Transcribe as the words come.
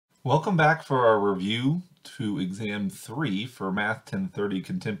Welcome back for our review to Exam 3 for Math 1030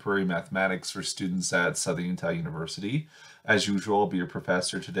 Contemporary Mathematics for students at Southern Utah University. As usual, I'll be your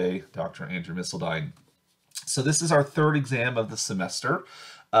professor today, Dr. Andrew Misseldine. So this is our third exam of the semester.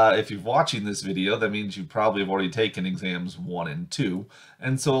 If you're watching this video, that means you probably have already taken exams 1 and 2.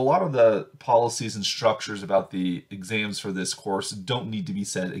 And so a lot of the policies and structures about the exams for this course don't need to be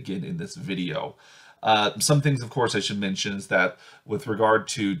said again in this video. Some things, of course, I should mention is that with regard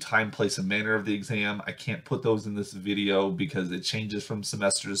to time, place, and manner of the exam, I can't put those in this video because it changes from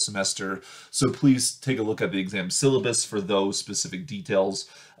semester to semester. So please take a look at the exam syllabus for those specific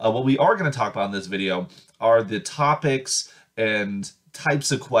details. What we are going to talk about in this video are the topics and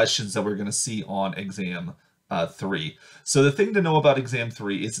types of questions that we're going to see on exam 3. So the thing to know about exam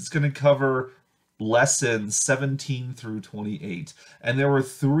 3 is it's going to cover lessons 17 through 28, and there were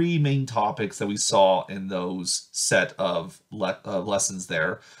 3 main topics that we saw in those set of lessons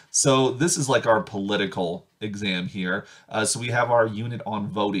there. So this is like our political exam here. So we have our unit on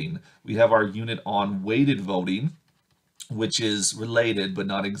voting, we have our unit on weighted voting, which is related but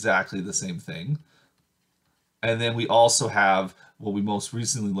not exactly the same thing, and then we also have what we most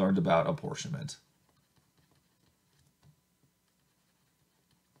recently learned about apportionment.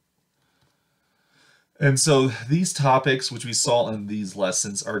 And so these topics, which we saw in these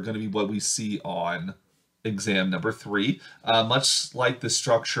lessons, are going to be what we see on exam number 3. Much like the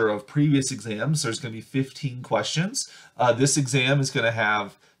structure of previous exams, there's going to be 15 questions. This exam is going to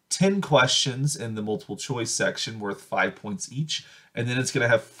have 10 questions in the multiple choice section worth 5 points each. And then it's going to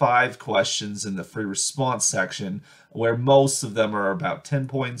have 5 questions in the free response section, where most of them are about 10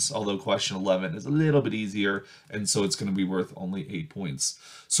 points, although question 11 is a little bit easier, and so it's going to be worth only 8 points.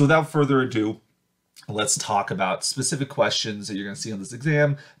 So without further ado, let's talk about specific questions that you're going to see on this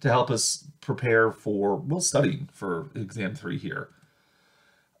exam to help us prepare for, well, studying for exam 3 here.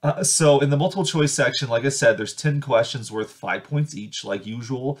 So in the multiple choice section, like I said, there's 10 questions worth 5 points each. Like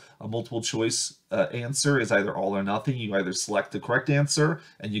usual, a multiple choice answer is either all or nothing. You either select the correct answer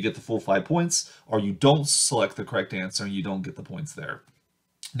and you get the full 5 points, or you don't select the correct answer and you don't get the points there.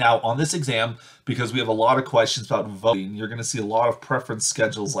 Now, on this exam, because we have a lot of questions about voting, you're going to see a lot of preference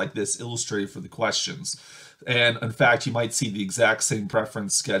schedules like this illustrated for the questions. And in fact, you might see the exact same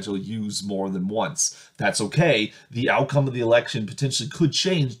preference schedule used more than once. That's okay. The outcome of the election potentially could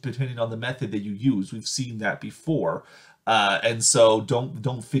change depending on the method that you use. We've seen that before. And so don't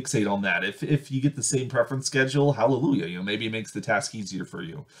fixate on that. If you get the same preference schedule, hallelujah, maybe it makes the task easier for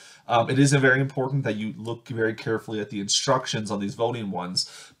you. It is very important that you look very carefully at the instructions on these voting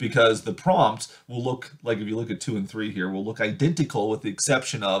ones, because the prompt will look like, if you look at 2 and 3 here, will look identical, with the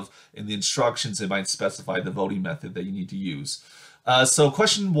exception of in the instructions it might specify the voting method that you need to use. So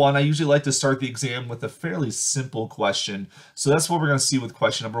question 1, I usually like to start the exam with a fairly simple question. So that's what we're going to see with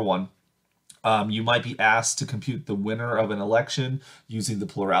question number 1. You might be asked to compute the winner of an election using the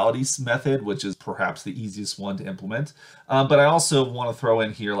plurality method, which is perhaps the easiest one to implement. But I also want to throw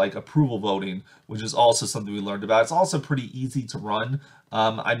in here like approval voting, which is also something we learned about. It's also pretty easy to run.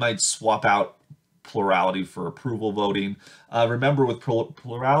 I might swap out plurality for approval voting. Remember, with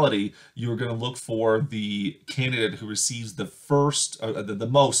plurality, you're going to look for the candidate who receives the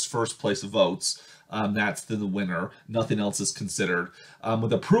most first place votes. That's the winner. Nothing else is considered.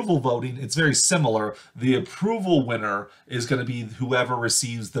 With approval voting, it's very similar. The approval winner is going to be whoever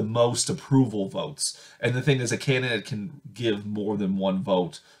receives the most approval votes. And the thing is, a candidate can give more than one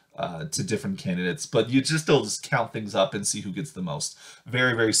vote to different candidates, but you still just count things up and see who gets the most.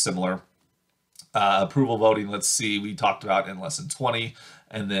 Very, very similar. Approval voting, let's see, we talked about in lesson 20,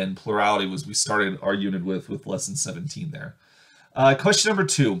 and then plurality was we started our unit with lesson 17 there. Question number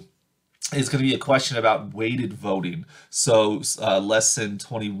 2 is going to be a question about weighted voting. So lesson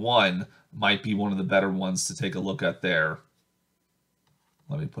 21 might be one of the better ones to take a look at there.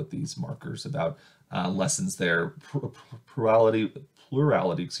 Let me put these markers about lessons there. Plurality,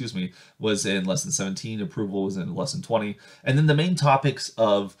 excuse me, was in lesson 17. Approval was in lesson 20. And then the main topics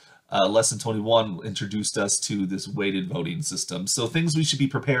of lesson 21 introduced us to this weighted voting system. So things we should be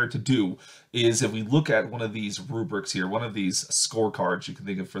prepared to do is, if we look at one of these rubrics here, one of these scorecards you can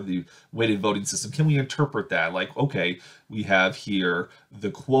think of for the weighted voting system, can we interpret that? Like, okay, we have here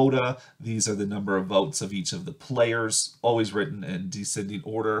the quota. These are the number of votes of each of the players, always written in descending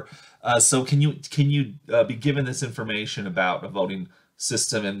order. So can you be given this information about a voting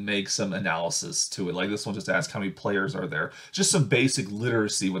system and make some analysis to it? Like this one just asks how many players are there. Just some basic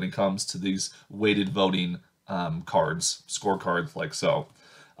literacy when it comes to these weighted voting cards, scorecards like so.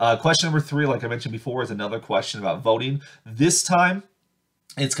 Question number 3, like I mentioned before, is another question about voting. This time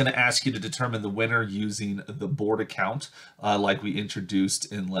It's going to ask you to determine the winner using the board account, like we introduced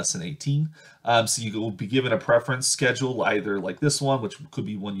in lesson 18. So you will be given a preference schedule, either like this one, which could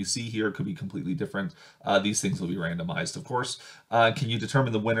be one you see here, could be completely different. These things will be randomized, of course. Can you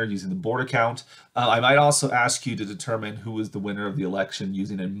determine the winner using the board account? I might also ask you to determine who is the winner of the election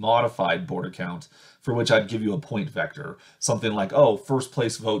using a modified board account, for which I'd give you a point vector. Something like, oh, first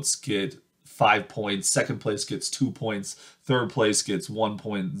place votes get 5 points, second place gets 2 points, third place gets 1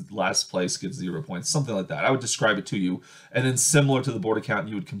 point, last place gets 0 points, something like that. I would describe it to you. And then similar to the board account,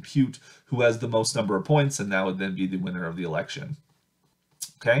 you would compute who has the most number of points, and that would then be the winner of the election.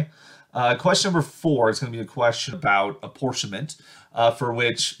 Okay. Question number 4 is going to be a question about apportionment, for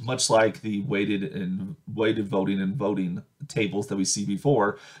which, much like the weighted voting and voting tables that we see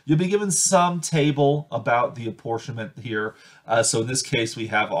before, you'll be given some table about the apportionment here. So in this case, we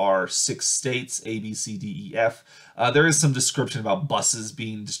have our 6 states, A, B, C, D, E, F. There is some description about buses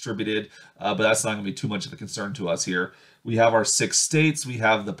being distributed, but that's not going to be too much of a concern to us here. We have our 6 states. We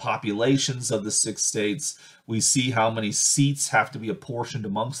have the populations of the 6 states. We see how many seats have to be apportioned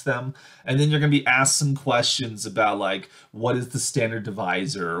amongst them. And then you're going to be asked some questions about, like, what is the standard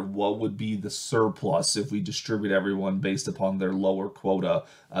divisor? What would be the surplus if we distribute everyone based upon their lower quota?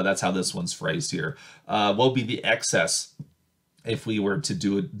 That's how this one's phrased here. What would be the excess if we were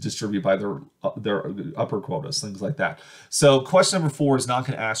to distribute by their upper quotas, things like that. So question number 4 is not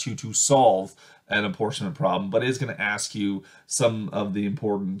going to ask you to solve an apportionment problem, but it is going to ask you some of the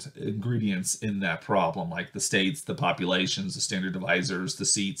important ingredients in that problem, like the states, the populations, the standard divisors, the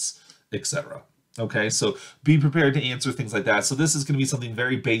seats, etc. Okay, so be prepared to answer things like that. So this is going to be something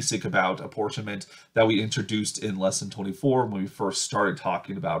very basic about apportionment that we introduced in lesson 24 when we first started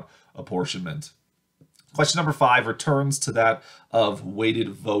talking about apportionment. Question number 5 returns to that of weighted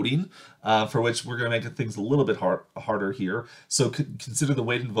voting, for which we're going to make things a little bit harder here. So consider the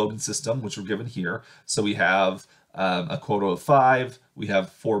weighted voting system, which we're given here. So we have a quota of 5. We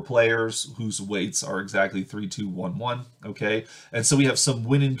have 4 players whose weights are exactly 3, 2, 1, 1. Okay, and so we have some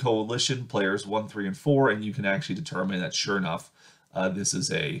winning coalition players 1, 3, and 4, and you can actually determine that sure enough, this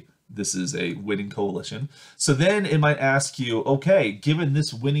is a winning coalition. So then it might ask you, okay, given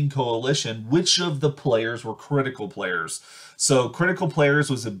this winning coalition, which of the players were critical players? So critical players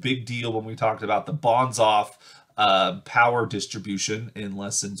was a big deal when we talked about the bonds off power distribution in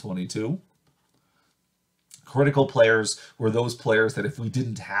lesson 22. Critical players were those players that if we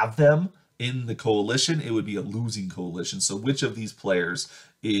didn't have them in the coalition, it would be a losing coalition. So which of these players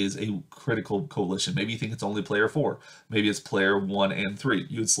is a critical coalition? Maybe you think it's only player 4. Maybe it's player 1 and 3.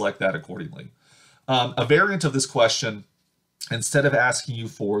 You would select that accordingly. A variant of this question, instead of asking you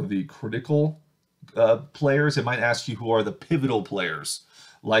for the critical players, it might ask you who are the pivotal players,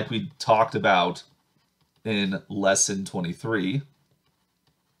 like we talked about in lesson 23.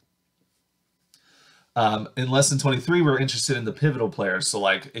 In lesson 23, we're interested in the pivotal players. So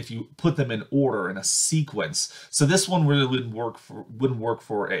like if you put them in order in a sequence. So this one really wouldn't work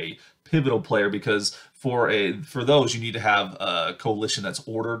for a pivotal player, because for those you need to have a coalition that's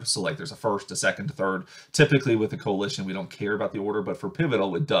ordered. So like there's a first, a second, a third. Typically with a coalition, we don't care about the order, but for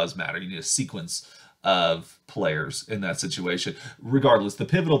pivotal, it does matter. You need a sequence of players in that situation. Regardless, the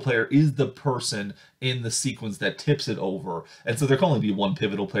pivotal player is the person in the sequence that tips it over. And so there can only be one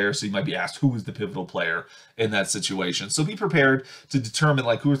pivotal player, so you might be asked who is the pivotal player in that situation. So be prepared to determine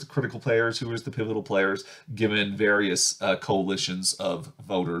like who is the critical players, who is the pivotal players, given various coalitions of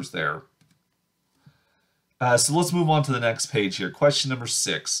voters there. So let's move on to the next page here. Question number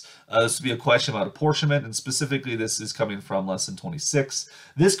 6. This will be a question about apportionment, and specifically this is coming from lesson 26.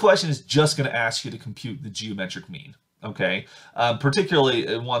 This question is just going to ask you to compute the geometric mean. Okay, particularly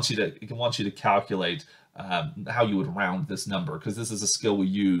it wants you to calculate how you would round this number, because this is a skill we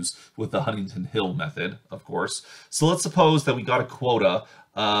use with the Huntington Hill method, of course. So let's suppose that we got a quota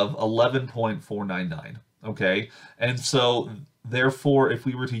of 11.499. Okay, and so therefore, if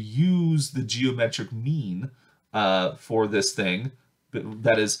we were to use the geometric mean for this thing,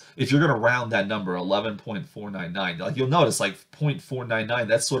 that is, if you're going to round that number 11.499, like you'll notice like 0.499,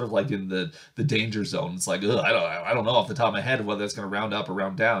 that's sort of like in the danger zone. It's like, ugh, I don't know off the top of my head whether it's going to round up or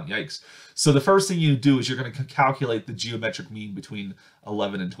round down. Yikes. So the first thing you do is you're going to calculate the geometric mean between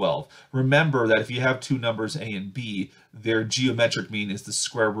 11 and 12. Remember that if you have two numbers a and b, their geometric mean is the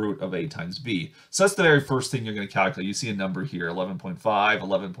square root of a times b. So that's the very first thing you're going to calculate. You see a number here, 11.5,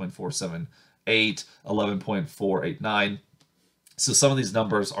 11.478, 11.489. So some of these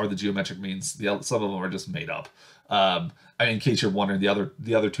numbers are the geometric means. Some of them are just made up. In case you're wondering, the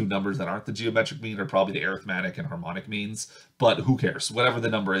other two numbers that aren't the geometric mean are probably the arithmetic and harmonic means. But who cares? Whatever the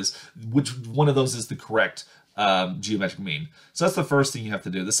number is, which one of those is the correct geometric mean. So that's the first thing you have to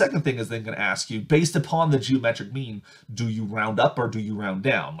do. The second thing is then going to ask you, based upon the geometric mean, do you round up or do you round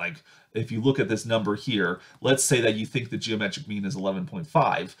down? Like, if you look at this number here, let's say that you think the geometric mean is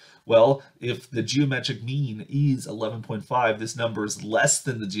 11.5. Well, if the geometric mean is 11.5, this number is less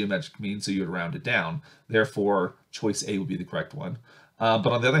than the geometric mean, so you would round it down. Therefore, choice A would be the correct one. But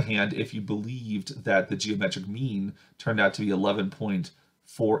on the other hand, if you believed that the geometric mean turned out to be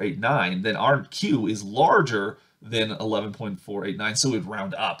 11.489, then our Q is larger than 11.489, so it would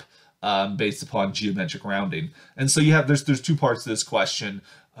round up based upon geometric rounding. And so you have there's two parts to this question.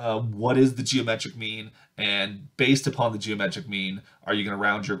 What is the geometric mean? And based upon the geometric mean, are you going to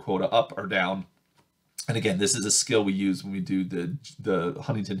round your quota up or down? And again, this is a skill we use when we do the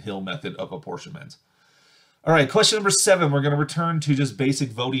Huntington-Hill method of apportionment. All right, question number 7. We're going to return to just basic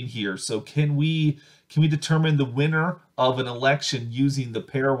voting here. So can we determine the winner of an election using the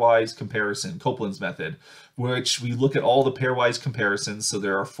pairwise comparison, Copeland's method, which we look at all the pairwise comparisons. So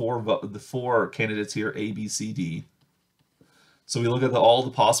there are the four candidates here, A, B, C, D. So we look at all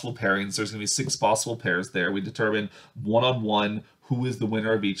the possible pairings. There's going to be 6 possible pairs there. We determine one-on-one who is the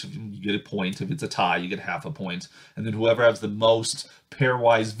winner of each of them. You get a point. If it's a tie, you get half a point. And then whoever has the most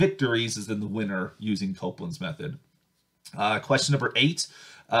pairwise victories is then the winner using Copeland's method. Question number 8,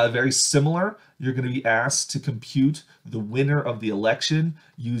 very similar. You're going to be asked to compute the winner of the election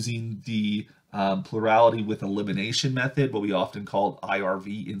using the plurality with elimination method, what we often call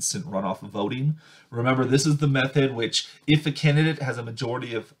IRV, instant runoff voting. Remember, this is the method which, if a candidate has a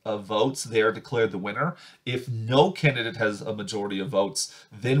majority of votes, they are declared the winner. If no candidate has a majority of votes,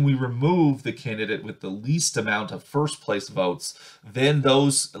 then we remove the candidate with the least amount of first place votes. Then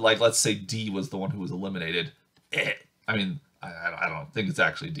those, like let's say D was the one who was eliminated. I mean, I don't think it's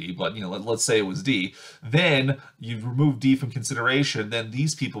actually D, but let's say it was D. Then you remove D from consideration. Then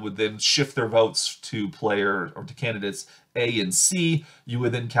these people would then shift their votes to to candidates A and C. You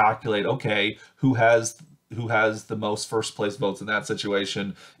would then calculate, okay, who has the most first place votes in that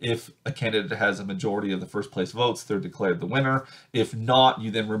situation. If a candidate has a majority of the first place votes, they're declared the winner. If not,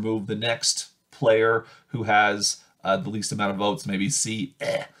 you then remove the next player who has the least amount of votes, maybe C,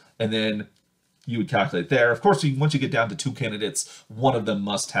 and then you would calculate there. Of course, once you get down to 2 candidates, one of them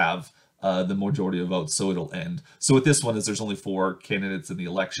must have the majority of votes, so it'll end. So with this one, as there's only 4 candidates in the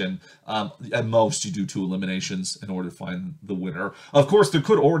election, at most you do 2 eliminations in order to find the winner. Of course, there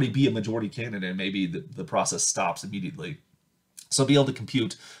could already be a majority candidate, and maybe the process stops immediately. So be able to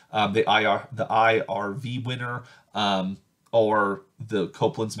compute the IRV winner or the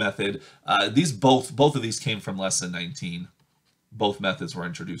Copeland's method. Both of these came from lesson 19. Both methods were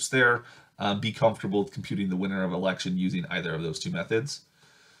introduced there. Be comfortable with computing the winner of election using either of those 2 methods.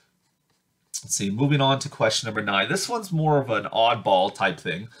 Let's see, moving on to question number 9. This one's more of an oddball type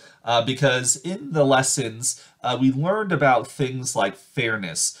thing because in the lessons, we learned about things like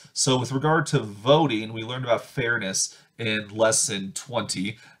fairness. So with regard to voting, we learned about fairness in lesson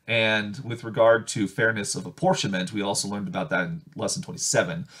 20. And with regard to fairness of apportionment, we also learned about that in lesson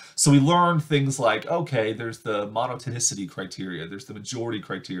 27. So we learned things like, okay, there's the monotonicity criteria, there's the majority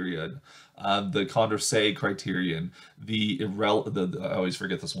criterion, the Condorcet criterion, I always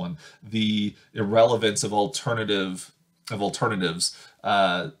forget this one, the irrelevance of alternatives.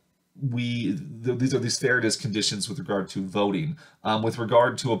 These are these fairness conditions with regard to voting. With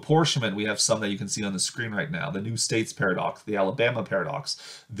regard to apportionment, we have some that you can see on the screen right now. The New States paradox, the Alabama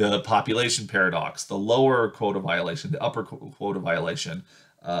paradox, the population paradox, the lower quota violation, the upper quota violation,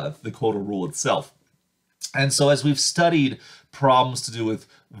 the quota rule itself. And so as we've studied problems to do with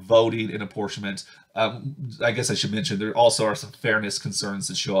voting and apportionment, I guess I should mention there also are some fairness concerns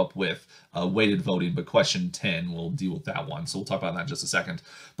that show up with weighted voting, but question 10 will deal with that one. So we'll talk about that in just a second.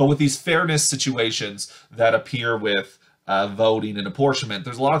 But with these fairness situations that appear with voting and apportionment,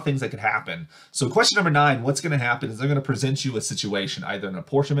 there's a lot of things that could happen. So question number 9, what's going to happen is they're going to present you a situation, either an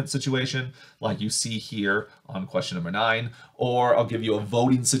apportionment situation, like you see here on question number 9, or I'll give you a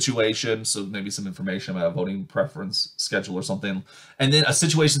voting situation, so maybe some information about a voting preference schedule or something, and then a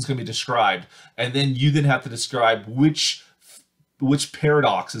situation is going to be described, and then you then have to describe which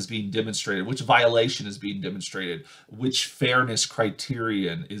paradox is being demonstrated, which violation is being demonstrated, which fairness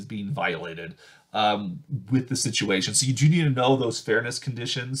criterion is being violated with the situation. So you do need to know those fairness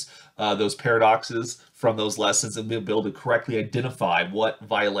conditions, those paradoxes from those lessons, and be able to correctly identify what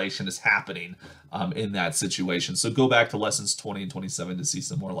violation is happening in that situation. So go back to lessons 20 and 27 to see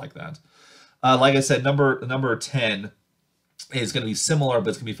some more like that. Like I said, number 10 is going to be similar, but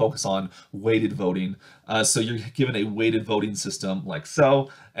it's going to be focused on weighted voting. So you're given a weighted voting system like so,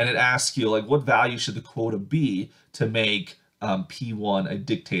 and it asks you, like, what value should the quota be to make P1 a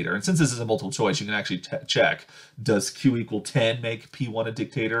dictator. And since this is a multiple choice, you can actually check, does Q equal 10 make P1 a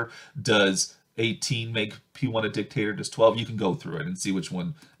dictator? Does 18 make P1 a dictator? Does 12? You can go through it and see which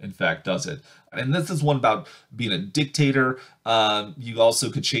one, in fact, does it. And this is one about being a dictator. You also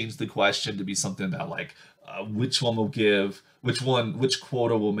could change the question to be something about like, which one will give, which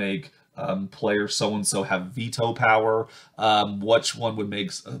quota will make player so-and-so have veto power, which one would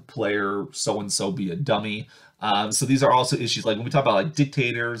make player so-and-so be a dummy. So these are also issues like when we talk about like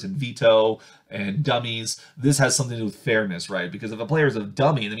dictators and veto and dummies, this has something to do with fairness, right? Because if a player is a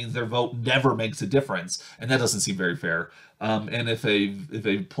dummy, that means their vote never makes a difference, and that doesn't seem very fair. And if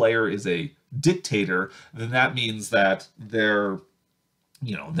a player is a dictator, then that means that their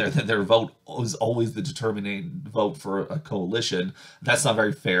vote is always the determining vote for a coalition. That's not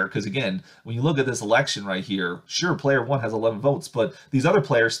very fair because, again, when you look at this election right here, sure, player 1 has 11 votes, but these other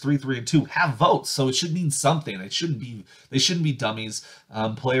players, 3, 3, and 2, have votes, so it should mean something. They shouldn't be dummies.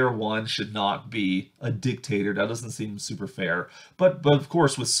 Player 1 should not be a dictator. That doesn't seem super fair. But of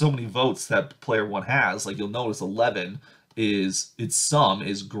course, with so many votes that player 1 has, like you'll notice 11 is its sum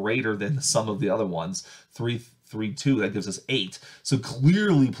is greater than the sum of the other ones. 3, 2, that gives us 8. So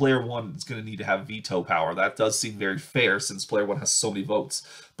clearly player 1 is going to need to have veto power. That does seem very fair since player 1 has so many votes.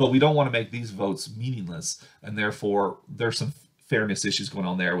 But we don't want to make these votes meaningless, and therefore there's some fairness issues going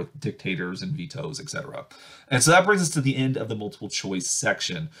on there with dictators and vetoes, etc. And so that brings us to the end of the multiple choice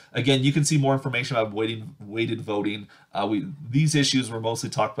section. Again, you can see more information about weighted voting. These issues were mostly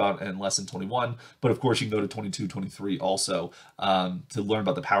talked about in lesson 21, but of course you can go to 22, 23 also to learn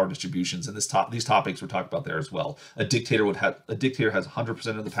about the power distributions. And these topics were talked about there as well. A dictator has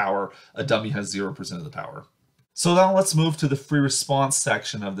 100% of the power. A dummy has 0% of the power. So now let's move to the free response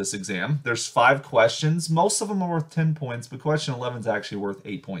section of this exam. There's 5 questions. Most of them are worth 10 points, but question 11 is actually worth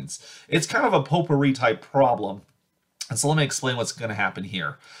 8 points. It's kind of a potpourri type problem. And so let me explain what's going to happen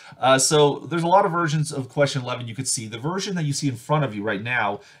here. So there's a lot of versions of question 11 you could see. The version that you see in front of you right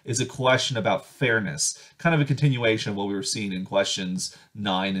now is a question about fairness, kind of a continuation of what we were seeing in questions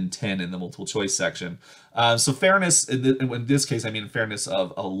 9 and 10 in the multiple choice section. So fairness, in this case, I mean fairness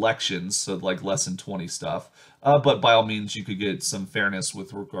of elections, so like lesson 20 stuff. But by all means, you could get some fairness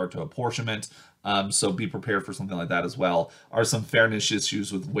with regard to apportionment. So be prepared for something like that as well. Are some fairness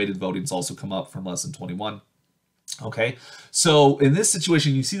issues with weighted votings also come up from lesson 21. Okay, so in this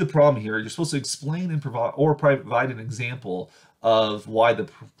situation, you see the problem here. You're supposed to explain and provide an example of why the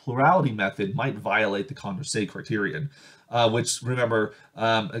plurality method might violate the Condorcet criterion. Which, remember,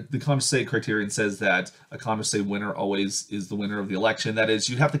 the Condorcet criterion says that a Condorcet winner always is the winner of the election. That is,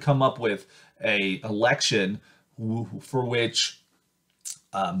 you'd have to come up with a election for which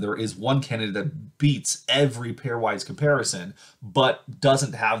there is one candidate that beats every pairwise comparison, but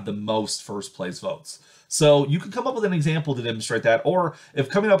doesn't have the most first place votes. So you can come up with an example to demonstrate that, or if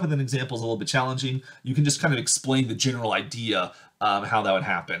coming up with an example is a little bit challenging, you can just kind of explain the general idea how that would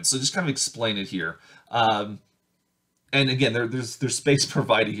happen. So just kind of explain it here. And again, there's space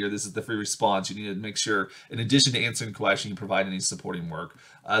provided here. This is the free response. You need to make sure, in addition to answering the question, you provide any supporting work.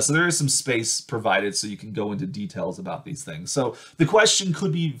 So there is some space provided so you can go into details about these things. So the question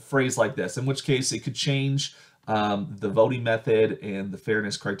could be phrased like this, in which case it could change the voting method and the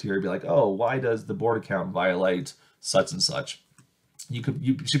fairness criteria. Be like, oh, why does the board account violate such and such?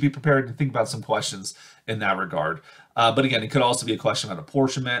 You should be prepared to think about some questions in that regard. But again, it could also be a question about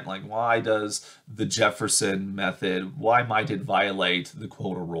apportionment, like why does the Jefferson method, why might it violate the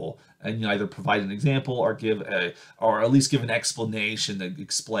quota rule? And you either provide an example or or at least give an explanation that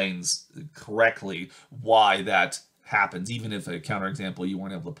explains correctly why that happens, even if a counterexample you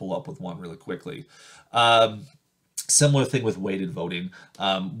weren't able to pull up with one really quickly. Similar thing with weighted voting.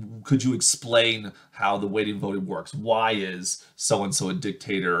 Could you explain how the weighted voting works? Why is so-and-so a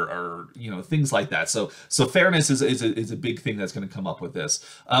dictator, or things like that? So fairness is a big thing that's going to come up with this.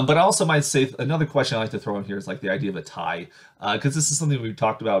 But I also might say another question I like to throw in here is like the idea of a tie, because this is something we've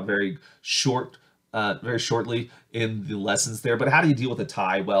talked about very shortly in the lessons there. But how do you deal with a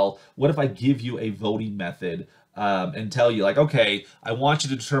tie? Well, what if I give you a voting method and tell you like, okay, I want you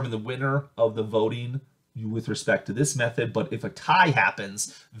to determine the winner of the voting with respect to this method, but if a tie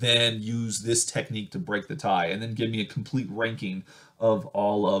happens, then use this technique to break the tie, and then give me a complete ranking of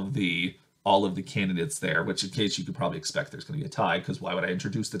all of the candidates there, which in case you could probably expect there's going to be a tie, because why would I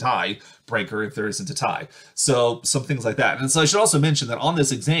introduce the tie breaker if there isn't a tie? So some things like that. And so I should also mention that on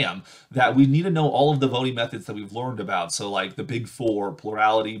this exam that we need to know all of the voting methods that we've learned about. So like the big 4,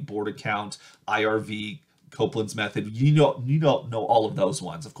 plurality, board account, IRV, Copeland's method. You don't know all of those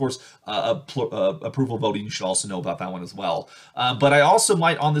ones. Of course, approval voting, you should also know about that one as well. But I also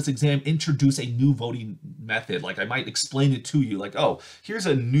might, on this exam, introduce a new voting method. Like I might explain it to you like, oh, here's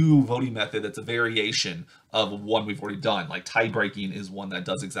a new voting method that's a variation of one we've already done. Like tie breaking is one that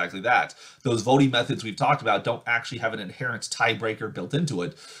does exactly that. Those voting methods we've talked about don't actually have an inherent tiebreaker built into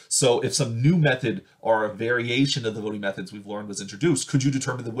it. So if some new method or a variation of the voting methods we've learned was introduced, could you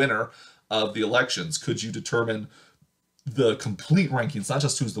determine the winner of the elections? Could you determine the complete rankings, not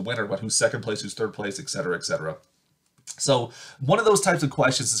just who's the winner, but who's second place, who's third place, et cetera, et cetera. So one of those types of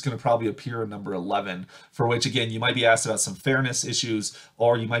questions is going to probably appear in number 11, for which, again, you might be asked about some fairness issues,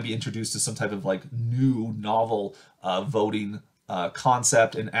 or you might be introduced to some type of like new novel voting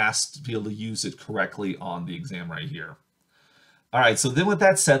concept and asked to be able to use it correctly on the exam right here. All right, so then with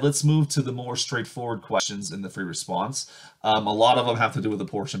that said, let's move to the more straightforward questions in the free response. A lot of them have to do with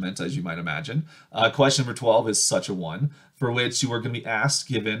apportionment, as you might imagine. Question number 12 is such a one, for which you are going to be asked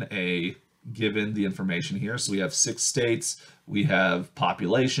given the information here. So we have 6 states, we have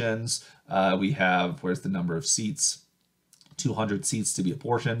populations, we have, where's the number of seats? 200 seats to be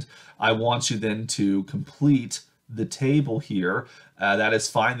apportioned. I want you then to complete the table here. That is,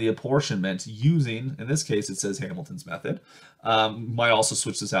 find the apportionment using, in this case, it says Hamilton's method. Might also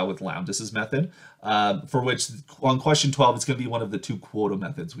switch this out with Lowndes' method, for which on question 12, it's going to be one of the 2 quota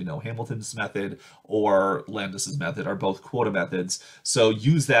methods. We know Hamilton's method or Lowndes' method are both quota methods. So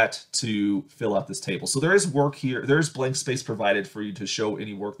use that to fill out this table. So there is work here. There is blank space provided for you to show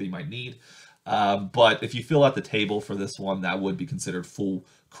any work that you might need. But if you fill out the table for this one, that would be considered full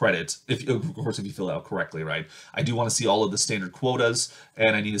credit. Of course, if you fill it out correctly, right? I do want to see all of the standard quotas,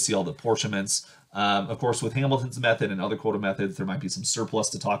 and I need to see all the apportionments. Of course, with Hamilton's method and other quota methods, there might be some surplus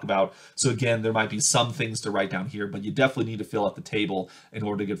to talk about. So again, there might be some things to write down here, but you definitely need to fill out the table in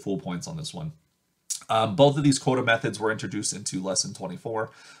order to get full points on this one. Both of these quota methods were introduced into lesson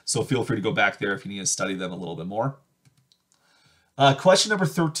 24, so feel free to go back there if you need to study them a little bit more. Question number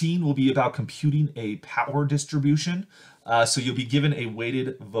 13 will be about computing a power distribution. So you'll be given a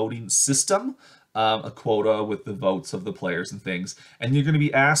weighted voting system, a quota with the votes of the players and things, and you're going to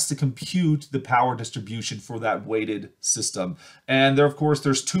be asked to compute the power distribution for that weighted system. And there, of course,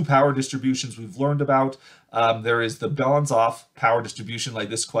 there's 2 power distributions we've learned about. There is the balance-off power distribution, like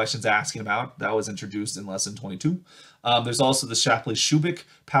this question's asking about. That was introduced in lesson 22. There's also the Shapley-Shubik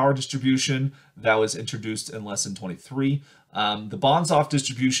power distribution that was introduced in lesson 23. The bonds-off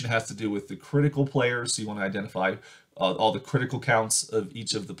distribution has to do with the critical players, so you want to identify all the critical counts of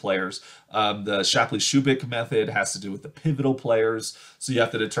each of the players. The Shapley-Shubik method has to do with the pivotal players, so you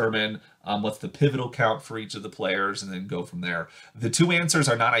have to determine what's the pivotal count for each of the players and then go from there. The 2 answers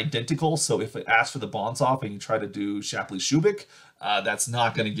are not identical, so if it asks for the bonds-off and you try to do Shapley-Shubik, that's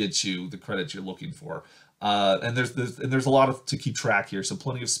not going to get you the credit you're looking for. And there's a lot to keep track here, so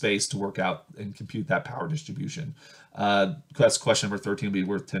plenty of space to work out and compute that power distribution. That's question number 13 will be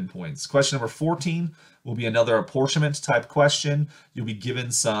worth 10 points. Question number 14 will be another apportionment type question. You'll be given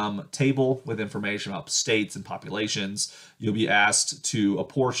some table with information about states and populations. You'll be asked to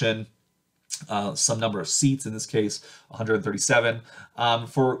apportion some number of seats, in this case 137.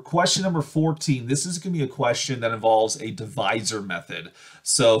 For question number 14, this is going to be a question that involves a divisor method.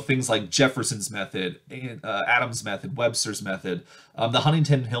 So things like Jefferson's method, Adams' method, Webster's method. The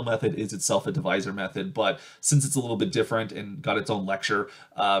Huntington-Hill method is itself a divisor method, but since it's a little bit different and got its own lecture,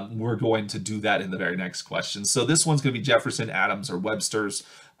 we're going to do that in the very next question. So this one's going to be Jefferson, Adams, or Webster's.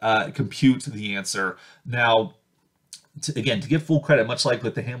 Compute the answer. Now, to get full credit, much like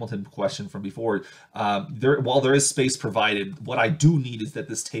with the Hamilton question from before, while there is space provided, what I do need is that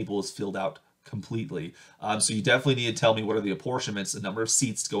this table is filled out completely. So you definitely need to tell me what are the apportionments, the number of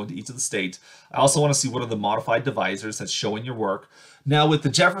seats to go into each of the states. I also want to see what are the modified divisors that's showing your work. Now with the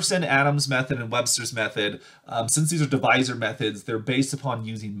Jefferson, Adams method, and Webster's method, since these are divisor methods, they're based upon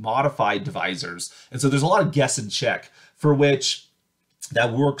using modified divisors. And so there's a lot of guess and check, for which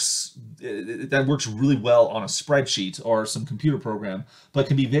that works really well on a spreadsheet or some computer program, but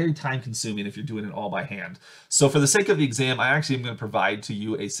can be very time consuming if you're doing it all by hand. So for the sake of the exam, I actually am going to provide to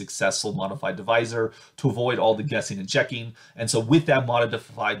you a successful modified divisor to avoid all the guessing and checking. And so with that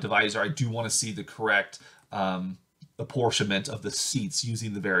modified divisor, I do want to see the correct apportionment of the seats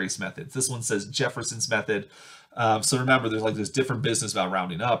using the various methods. This one says Jefferson's method. So remember, there's different business about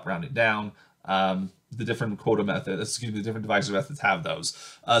rounding up, rounding down. The different quota methods, the different divisor methods have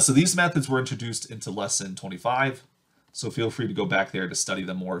those. So these methods were introduced into lesson 25. So feel free to go back there to study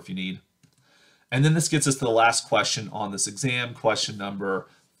them more if you need. And then this gets us to the last question on this exam, question number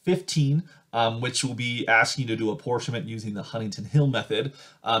 15. which will be asking you to do apportionment using the Huntington-Hill method.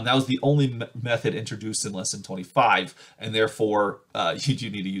 That was the only method introduced in lesson 25, and therefore you do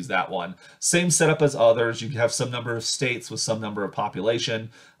need to use that one. Same setup as others. You have some number of states with some number of population.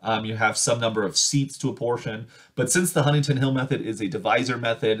 You have some number of seats to apportion. But since the Huntington-Hill method is a divisor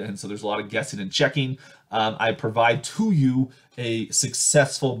method, and so there's a lot of guessing and checking, I provide to you a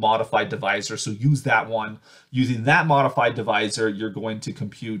successful modified divisor. So use that one. Using that modified divisor, you're going to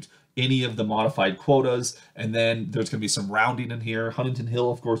compute any of the modified quotas, and then there's going to be some rounding in here.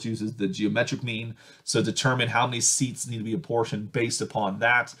 Huntington-Hill, of course, uses the geometric mean, so determine how many seats need to be apportioned based upon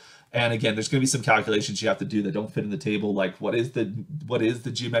that. And again, there's going to be some calculations you have to do that don't fit in the table, like what is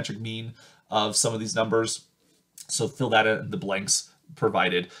the geometric mean of some of these numbers. So fill that in the blanks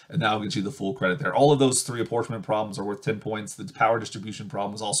provided, and that'll get you the full credit there. All of those 3 apportionment problems are worth 10 points. The power distribution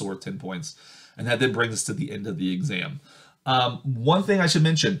problem is also worth 10 points. And that then brings us to the end of the exam. One thing I should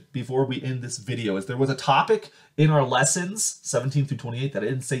mention before we end this video is there was a topic in our lessons 17 through 28 that I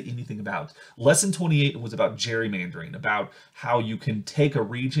didn't say anything about. Lesson 28 was about gerrymandering, about how you can take a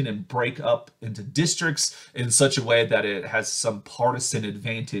region and break up into districts in such a way that it has some partisan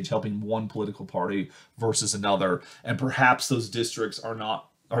advantage, helping one political party versus another, and perhaps those districts are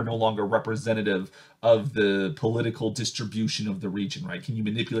no longer representative of the political distribution of the region, right? Can you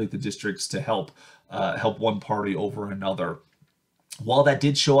manipulate the districts to help one party over another? While that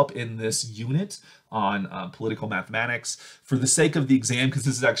did show up in this unit on political mathematics, for the sake of the exam, because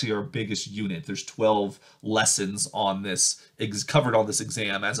this is actually our biggest unit, there's 12 lessons on this, covered on this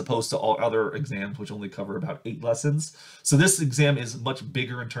exam, as opposed to all other exams, which only cover about 8 lessons. So this exam is much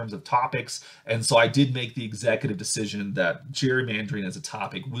bigger in terms of topics, and so I did make the executive decision that gerrymandering as a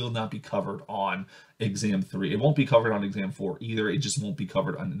topic will not be covered on exam 3. It won't be covered on exam 4 either. It just won't be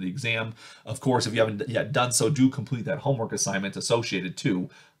covered on the exam. Of course, if you haven't yet done so, do complete that homework assignment associated to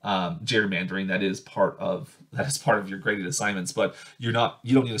gerrymandering. That is part of your graded assignments, but you don't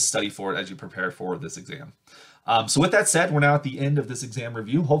need to study for it as you prepare for this exam. So with that said, we're now at the end of this exam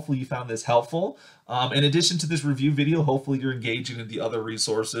review. Hopefully you found this helpful. In addition to this review video, hopefully you're engaging in the other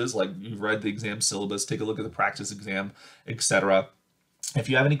resources, like you've read the exam syllabus, take a look at the practice exam, etc. If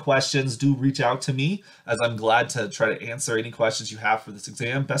you have any questions, do reach out to me, as I'm glad to try to answer any questions you have for this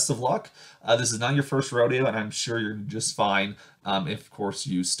exam. Best of luck. This is not your first rodeo, and I'm sure you're just fine if, of course,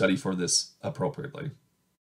 you study for this appropriately.